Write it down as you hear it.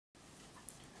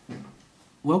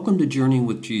Welcome to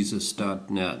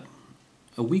JourneyWithJesus.net,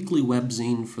 a weekly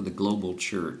webzine for the global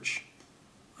church.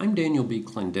 I'm Daniel B.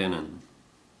 Clendenin.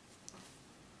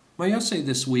 My essay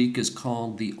this week is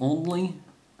called The Only,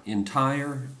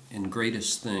 Entire, and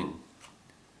Greatest Thing,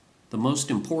 the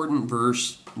most important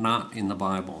verse not in the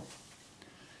Bible,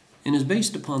 and is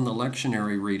based upon the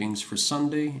lectionary readings for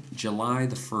Sunday, July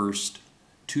the 1st,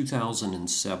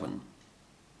 2007.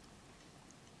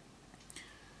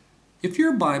 If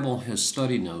your Bible has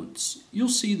study notes, you'll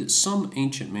see that some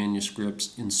ancient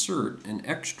manuscripts insert an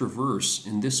extra verse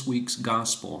in this week's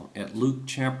Gospel at Luke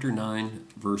chapter 9,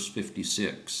 verse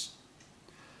 56.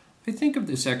 I think of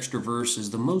this extra verse as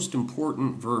the most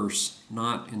important verse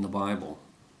not in the Bible.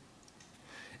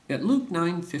 At Luke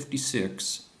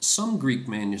 9:56, some Greek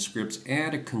manuscripts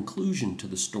add a conclusion to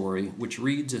the story which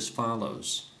reads as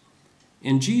follows: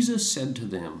 "And Jesus said to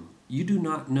them, You do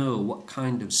not know what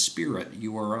kind of spirit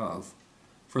you are of,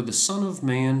 for the Son of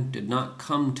Man did not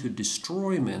come to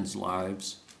destroy men's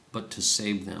lives, but to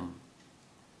save them."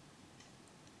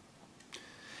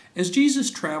 As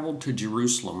Jesus traveled to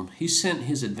Jerusalem, he sent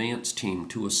his advance team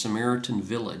to a Samaritan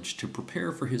village to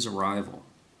prepare for his arrival.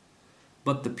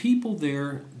 But the people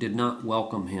there did not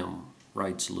welcome him,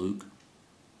 writes Luke.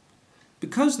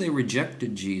 Because they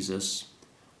rejected Jesus,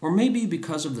 or maybe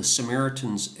because of the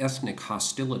Samaritans' ethnic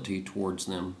hostility towards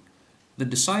them, the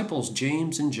disciples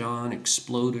James and John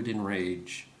exploded in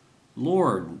rage.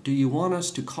 "Lord, do you want us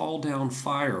to call down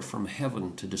fire from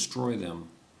heaven to destroy them?"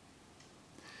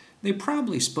 They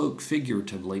probably spoke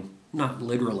figuratively, not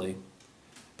literally,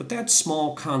 but that's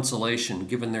small consolation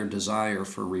given their desire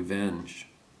for revenge.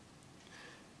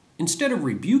 Instead of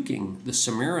rebuking the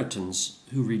Samaritans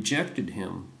who rejected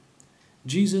him,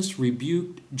 Jesus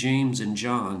rebuked James and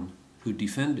John, who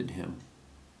defended him.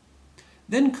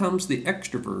 Then comes the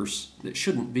extra verse that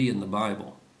shouldn't be in the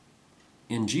Bible.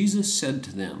 "And Jesus said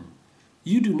to them,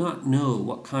 You do not know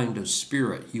what kind of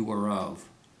spirit you are of,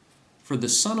 for the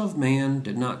Son of Man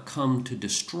did not come to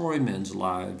destroy men's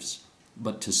lives,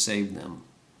 but to save them."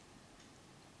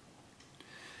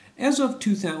 As of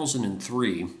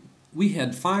 2003, we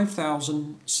had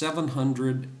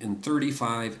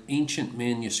 5,735 ancient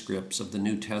manuscripts of the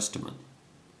New Testament.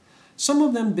 Some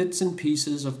of them bits and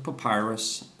pieces of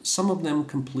papyrus, some of them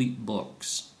complete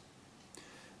books.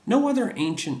 No other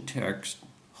ancient text,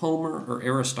 Homer or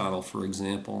Aristotle for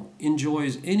example,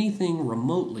 enjoys anything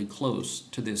remotely close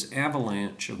to this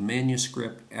avalanche of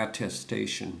manuscript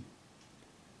attestation.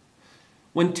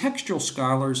 When textual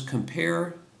scholars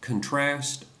compare,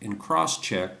 contrast, and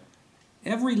cross-check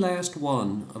every last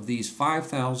one of these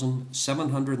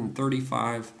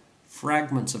 5,735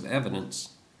 fragments of evidence,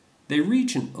 they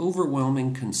reach an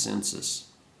overwhelming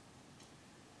consensus.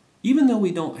 Even though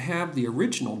we don't have the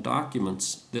original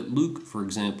documents that Luke, for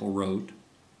example, wrote,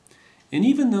 and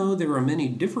even though there are many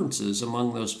differences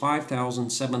among those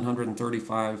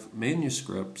 5,735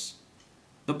 manuscripts,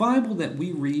 the Bible that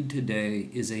we read today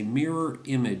is a mirror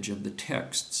image of the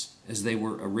texts as they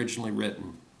were originally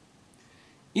written.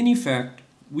 In effect,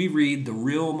 we read the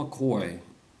real McCoy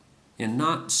and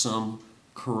not some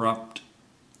corrupt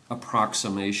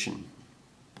approximation.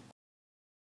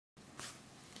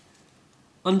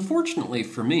 Unfortunately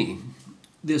for me,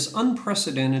 this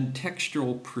unprecedented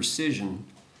textual precision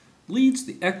leads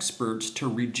the experts to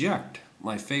reject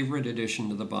my favorite addition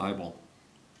to the Bible.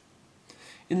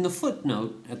 In the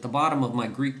footnote at the bottom of my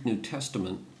Greek New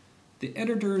Testament, the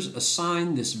editors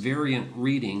assign this variant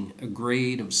reading a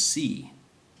grade of C.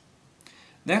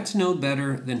 That's no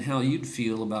better than how you'd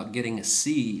feel about getting a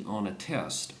C on a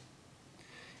test.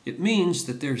 It means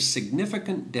that there's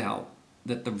significant doubt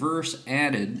that the verse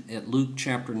added at Luke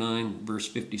chapter 9, verse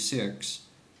 56,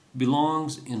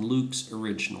 belongs in Luke's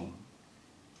original.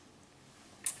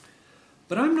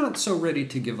 But I'm not so ready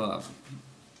to give up.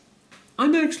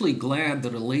 I'm actually glad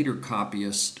that a later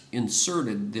copyist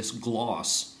inserted this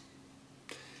gloss.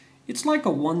 It's like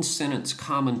a one-sentence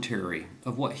commentary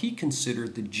of what he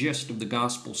considered the gist of the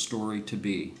gospel story to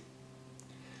be,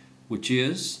 which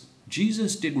is,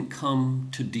 Jesus didn't come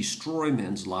to destroy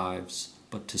men's lives,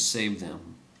 but to save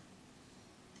them.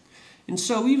 And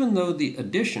so even though the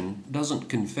addition doesn't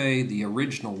convey the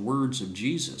original words of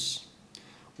Jesus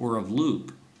or of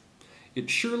Luke, it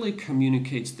surely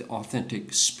communicates the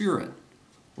authentic spirit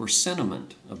or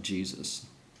sentiment of Jesus.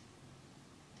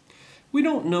 We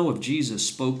don't know if Jesus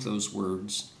spoke those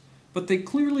words, but they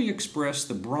clearly express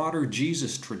the broader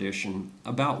Jesus tradition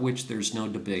about which there's no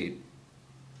debate.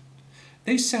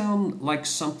 They sound like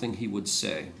something he would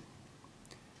say.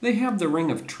 They have the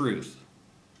ring of truth.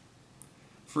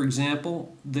 For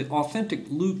example, the authentic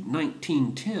Luke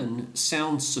 19:10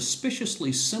 sounds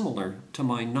suspiciously similar to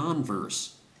my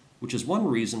non-verse, which is one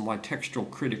reason why textual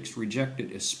critics reject it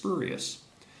as spurious.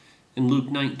 In Luke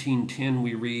 19:10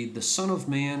 we read, "The Son of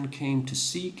Man came to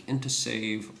seek and to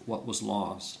save what was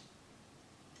lost."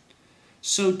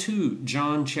 So too,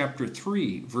 John chapter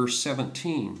 3, verse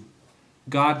 17,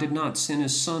 "God did not send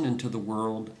his Son into the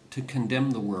world to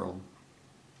condemn the world."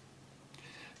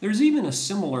 There's even a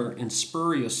similar and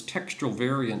spurious textual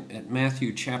variant at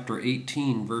Matthew chapter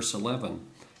 18, verse 11,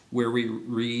 where we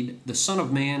read, "The Son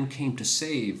of Man came to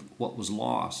save what was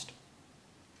lost."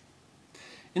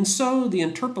 And so the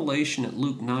interpolation at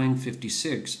Luke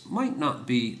 9:56 might not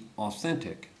be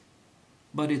authentic,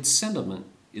 but its sentiment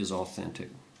is authentic.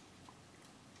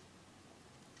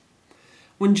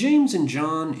 When James and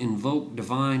John invoked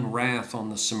divine wrath on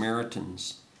the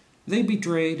Samaritans, they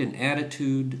betrayed an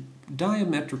attitude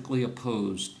diametrically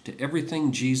opposed to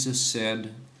everything Jesus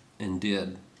said and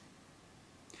did.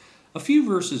 A few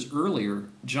verses earlier,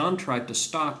 John tried to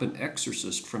stop an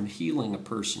exorcist from healing a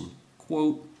person,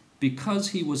 quote, "because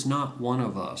he was not one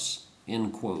of us,"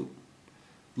 end quote.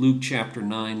 Luke chapter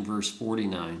 9, verse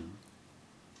 49.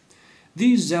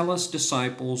 These zealous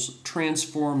disciples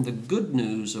transformed the good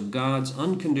news of God's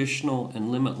unconditional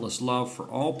and limitless love for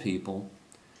all people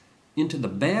into the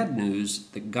bad news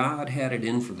that God had it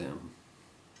in for them.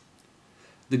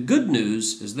 The good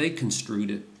news, as they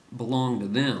construed it, belonged to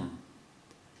them.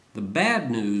 The bad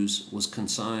news was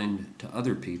consigned to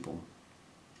other people.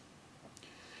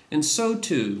 And so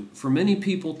too, for many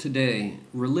people today,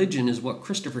 religion is what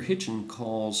Christopher Hitchens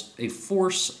calls a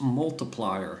force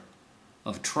multiplier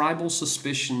of tribal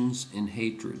suspicions and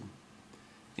hatred.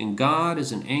 And God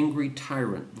is an angry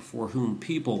tyrant before whom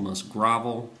people must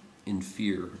grovel in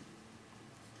fear.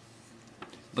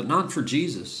 But not for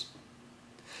Jesus.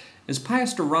 As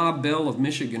Pastor Rob Bell of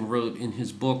Michigan wrote in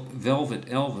his book Velvet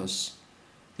Elvis,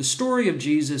 the story of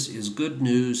Jesus is good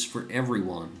news for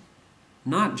everyone,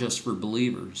 not just for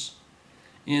believers.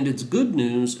 And it's good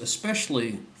news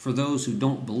especially for those who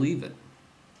don't believe it.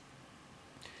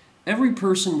 Every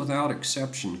person without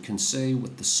exception can say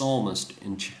with the psalmist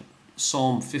in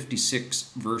Psalm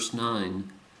 56, verse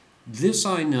 9, "This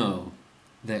I know,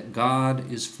 that God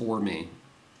is for me."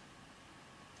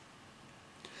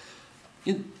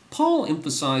 Paul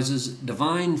emphasizes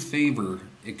divine favor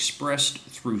expressed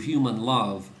through human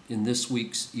love in this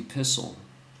week's epistle.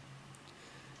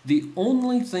 "The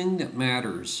only thing that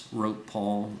matters," wrote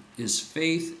Paul, "is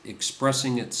faith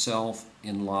expressing itself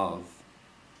in love."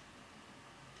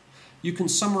 You can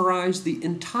summarize the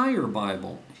entire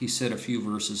Bible, he said a few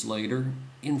verses later,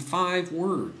 in 5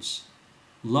 words: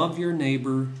 love your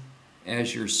neighbor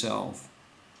as yourself.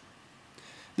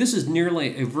 This is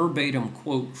nearly a verbatim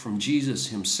quote from Jesus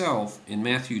himself in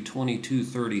Matthew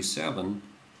 22:37,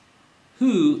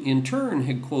 who in turn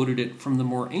had quoted it from the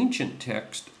more ancient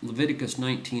text, Leviticus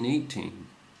 19:18.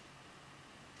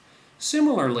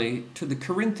 Similarly, to the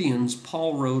Corinthians,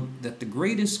 Paul wrote that the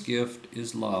greatest gift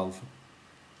is love,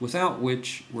 without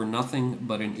which we're nothing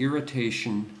but an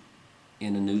irritation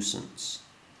and a nuisance.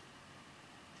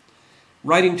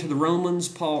 Writing to the Romans,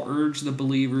 Paul urged the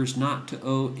believers not to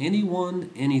owe anyone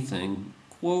anything,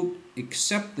 quote,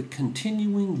 "except the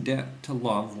continuing debt to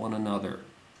love one another.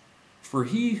 For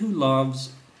he who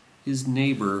loves his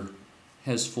neighbor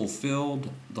has fulfilled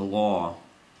the law."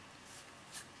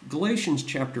 Galatians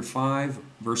chapter 5,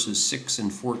 verses 6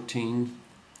 and 14,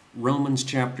 Romans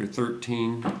chapter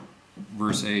 13,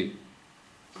 verse 8.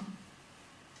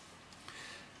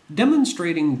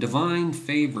 Demonstrating divine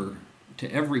favor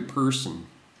to every person,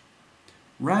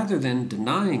 rather than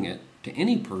denying it to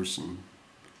any person,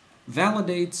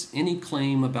 validates any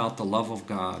claim about the love of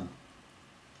God.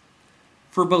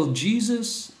 For both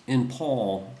Jesus and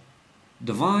Paul,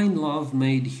 divine love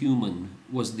made human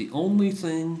was the only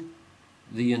thing,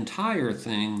 the entire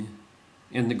thing,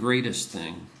 and the greatest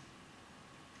thing.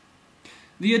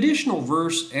 The additional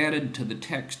verse added to the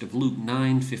text of Luke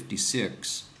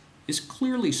 9:56 is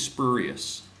clearly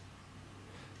spurious,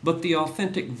 but the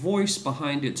authentic voice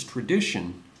behind its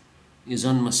tradition is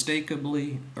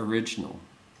unmistakably original.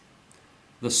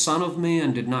 The Son of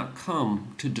Man did not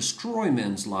come to destroy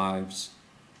men's lives,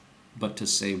 but to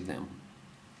save them.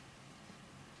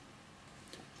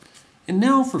 And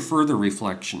now for further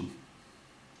reflection.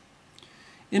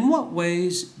 In what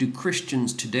ways do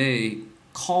Christians today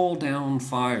call down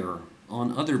fire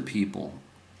on other people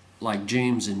like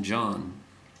James and John?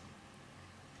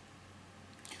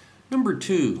 Number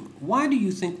 2, why do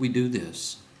you think we do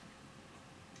this?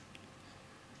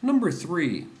 Number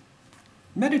 3,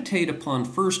 meditate upon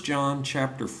 1 John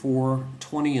chapter 4,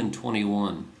 20 and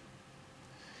 21.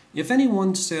 If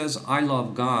anyone says, "I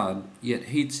love God," yet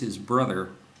hates his brother,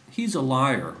 he's a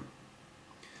liar.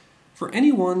 For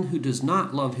anyone who does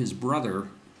not love his brother,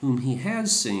 whom he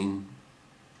has seen,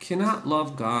 cannot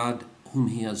love God, whom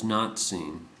he has not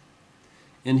seen.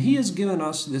 And he has given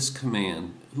us this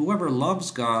command: whoever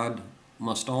loves God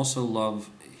must also love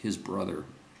his brother.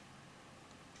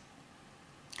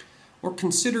 Or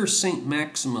consider St.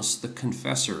 Maximus the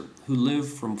Confessor, who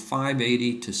lived from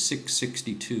 580 to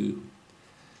 662.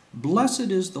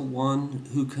 Blessed is the one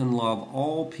who can love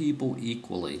all people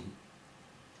equally,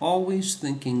 always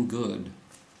thinking good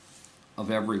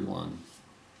of everyone.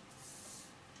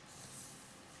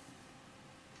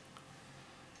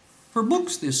 For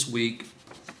books this week,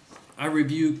 I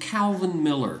review Calvin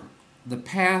Miller, The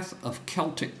Path of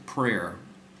Celtic Prayer,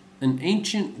 An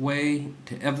Ancient Way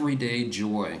to Everyday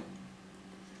Joy.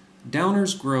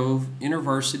 Downers Grove,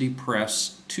 InterVarsity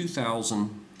Press,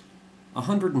 2000,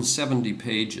 170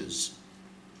 pages.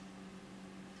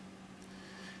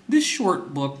 This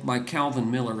short book by Calvin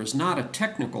Miller is not a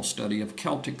technical study of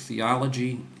Celtic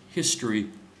theology, history,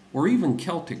 or even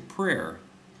Celtic prayer.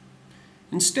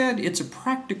 Instead, it's a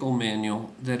practical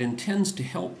manual that intends to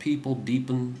help people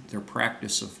deepen their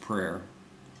practice of prayer.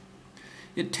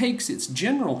 It takes its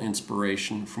general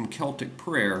inspiration from Celtic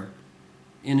prayer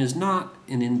and is not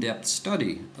an in-depth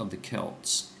study of the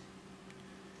Celts.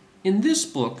 In this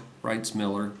book, writes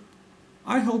Miller,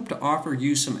 I hope to offer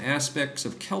you some aspects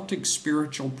of Celtic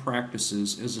spiritual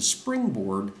practices as a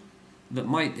springboard that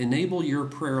might enable your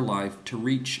prayer life to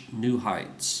reach new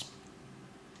heights.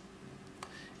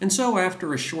 And so,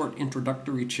 after a short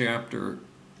introductory chapter,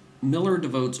 Miller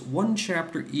devotes one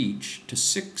chapter each to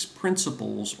 6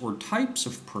 principles or types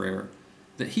of prayer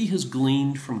that he has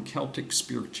gleaned from Celtic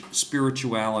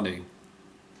spirituality.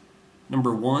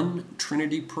 Number 1,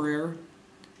 Trinity prayer.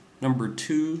 Number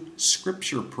 2,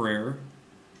 Scripture prayer.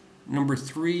 Number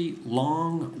 3,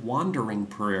 long wandering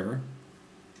prayer.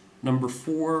 Number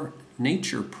 4,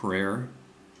 nature prayer.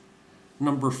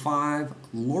 Number 5,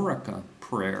 Lorica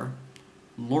prayer.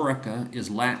 Lorica is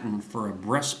Latin for a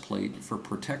breastplate for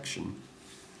protection.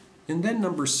 And then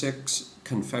number 6,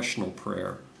 confessional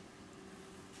prayer.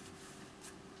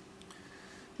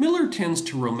 Miller tends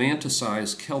to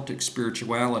romanticize Celtic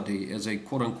spirituality as a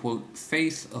quote-unquote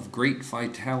faith of great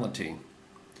vitality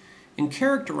and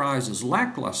characterizes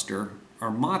lackluster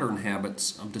our modern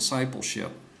habits of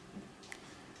discipleship.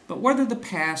 But whether the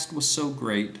past was so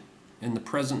great and the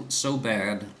present so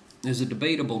bad is a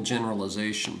debatable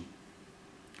generalization.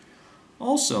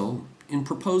 Also, in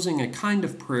proposing a kind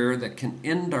of prayer that can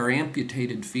end our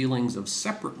amputated feelings of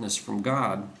separateness from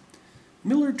God,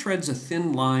 Miller treads a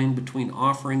thin line between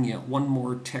offering yet one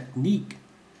more technique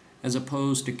as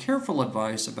opposed to careful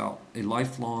advice about a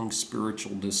lifelong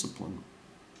spiritual discipline.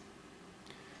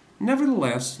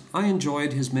 Nevertheless, I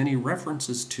enjoyed his many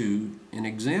references to and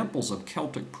examples of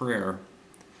Celtic prayer,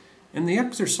 and the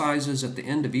exercises at the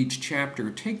end of each chapter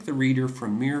take the reader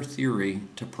from mere theory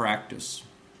to practice.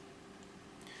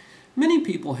 Many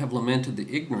people have lamented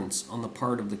the ignorance on the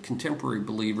part of the contemporary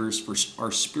believers for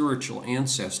our spiritual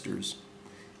ancestors,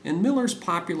 and Miller's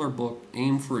popular book,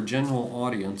 aimed for a general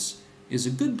audience, is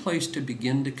a good place to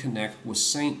begin to connect with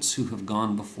saints who have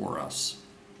gone before us.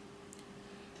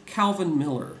 Calvin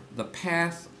Miller, The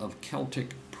Path of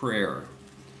Celtic Prayer,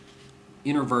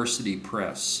 InterVarsity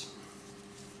Press.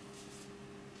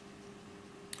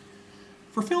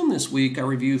 For film this week, I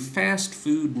review Fast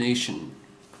Food Nation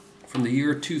from the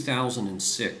year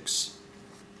 2006.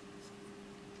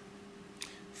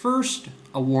 First,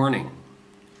 a warning.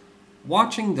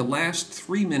 Watching the last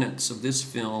 3 minutes of this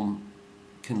film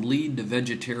can lead to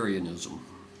vegetarianism.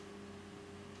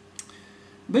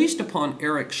 Based upon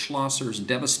Eric Schlosser's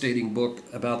devastating book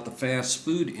about the fast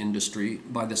food industry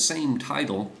by the same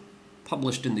title,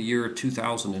 published in the year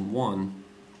 2001,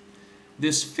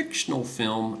 this fictional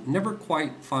film never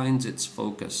quite finds its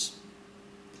focus.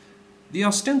 The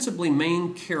ostensibly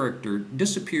main character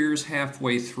disappears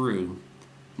halfway through,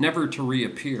 never to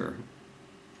reappear.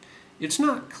 It's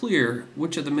not clear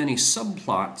which of the many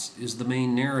subplots is the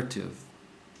main narrative,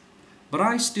 but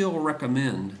I still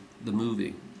recommend the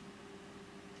movie.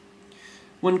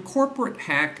 When corporate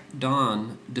hack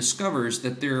Don discovers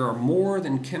that there are more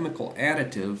than chemical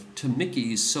additive to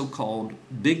Mickey's so-called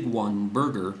Big One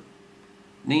burger,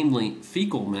 namely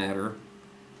fecal matter,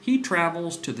 he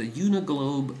travels to the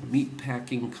Uniglobe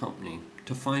Meatpacking Company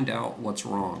to find out what's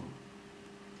wrong.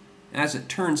 As it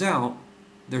turns out,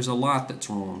 there's a lot that's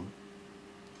wrong.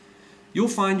 You'll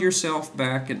find yourself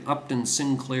back in Upton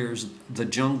Sinclair's The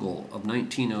Jungle of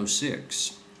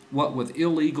 1906, what with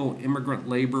illegal immigrant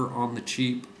labor on the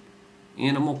cheap,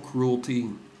 animal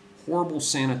cruelty, horrible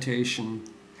sanitation,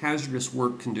 hazardous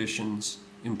work conditions,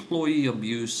 employee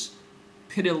abuse,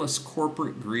 pitiless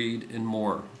corporate greed, and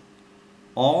more,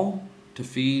 all to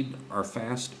feed our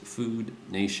fast food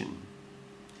nation.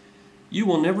 You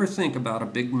will never think about a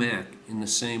Big Mac in the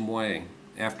same way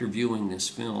after viewing this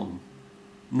film,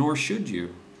 nor should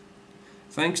you,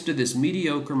 thanks to this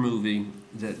mediocre movie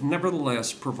that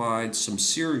nevertheless provides some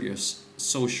serious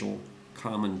social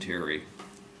commentary.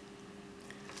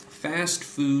 Fast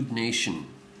Food Nation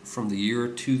from the year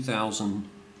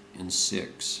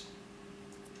 2006.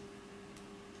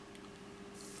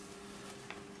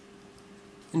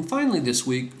 And finally this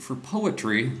week, for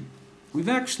poetry, we've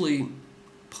actually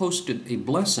posted a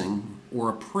blessing or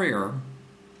a prayer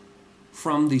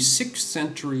from the 6th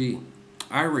century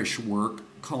Irish work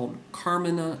called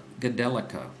Carmina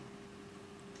Gadelica.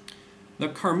 The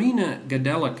Carmina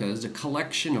Gadelica is a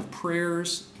collection of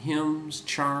prayers, hymns,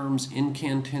 charms,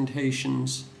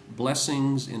 incantations,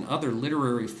 blessings, and other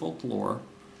literary folklore,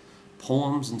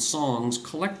 poems, and songs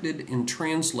collected and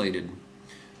translated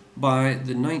by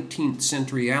the 19th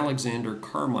century Alexander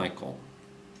Carmichael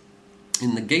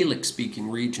in the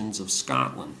Gaelic-speaking regions of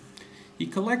Scotland. He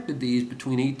collected these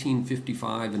between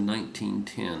 1855 and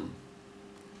 1910.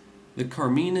 The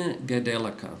Carmina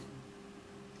Gadelica.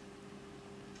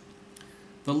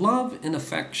 The love and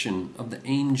affection of the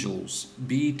angels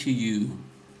be to you.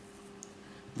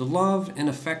 The love and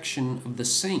affection of the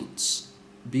saints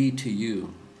be to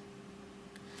you.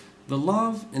 The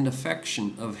love and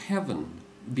affection of heaven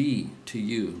be to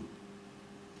you,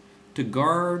 to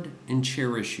guard and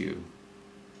cherish you.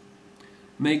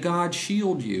 May God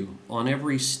shield you on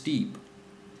every steep.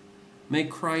 May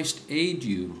Christ aid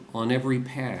you on every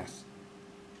path.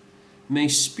 May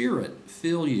Spirit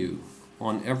fill you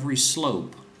on every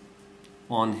slope,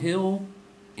 on hill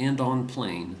and on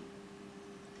plain.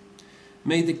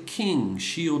 May the King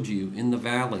shield you in the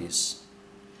valleys.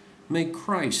 May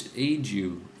Christ aid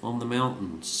you on the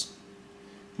mountains.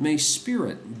 May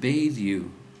Spirit bathe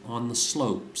you on the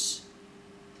slopes,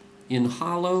 in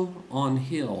hollow, on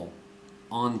hill,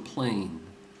 on plain,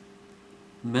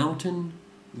 mountain,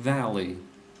 valley,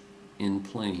 in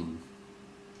plain.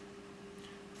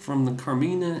 From the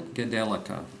Carmina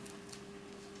Gadelica.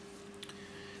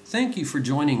 Thank you for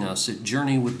joining us at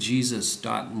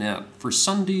JourneyWithJesus.net for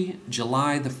Sunday,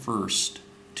 July the 1st,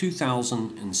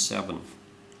 2007.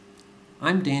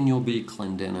 I'm Daniel B.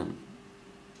 Clendenin.